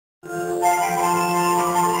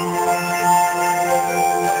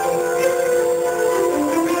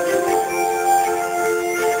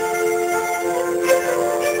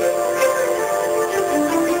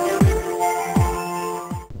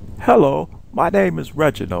Hello, my name is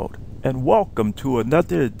Reginald, and welcome to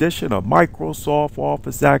another edition of Microsoft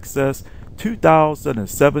Office Access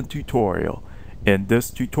 2007 tutorial. In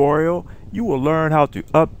this tutorial, you will learn how to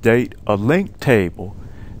update a linked table.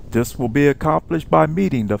 This will be accomplished by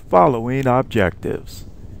meeting the following objectives.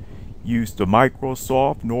 Use the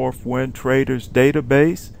Microsoft Northwind Traders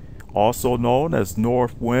database, also known as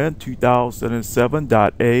Northwind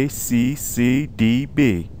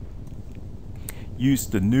 2007.ACCDB. Use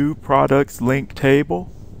the New Products Link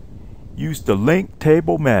Table. Use the Link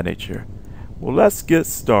Table Manager. Well, let's get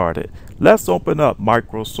started. Let's open up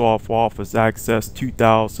Microsoft Office Access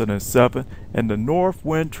 2007 and the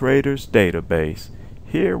Northwind Traders database.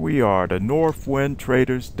 Here we are, the Northwind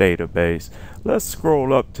Traders database. Let's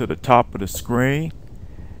scroll up to the top of the screen.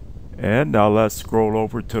 And now let's scroll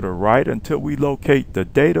over to the right until we locate the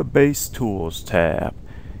Database Tools tab.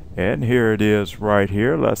 And here it is right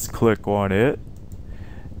here. Let's click on it.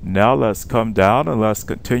 Now let's come down and let's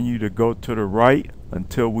continue to go to the right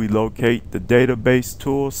until we locate the Database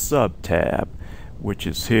Tools sub-tab, which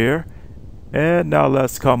is here. And now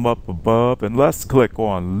let's come up above and let's click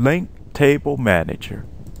on Link Table Manager.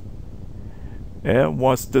 And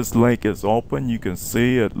once this link is open, you can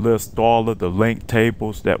see it lists all of the link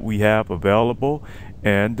tables that we have available.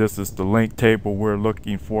 And this is the link table we're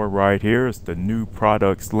looking for right here. It's the New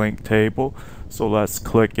Products Link Table. So let's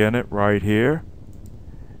click in it right here.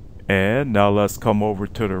 And now let's come over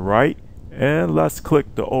to the right and let's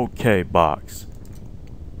click the OK box.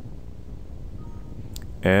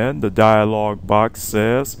 And the dialog box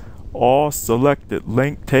says all selected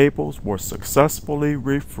link tables were successfully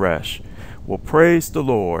refreshed. Well, praise the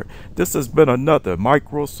Lord. This has been another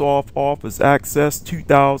Microsoft Office Access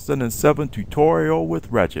 2007 tutorial with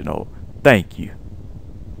Reginald. Thank you.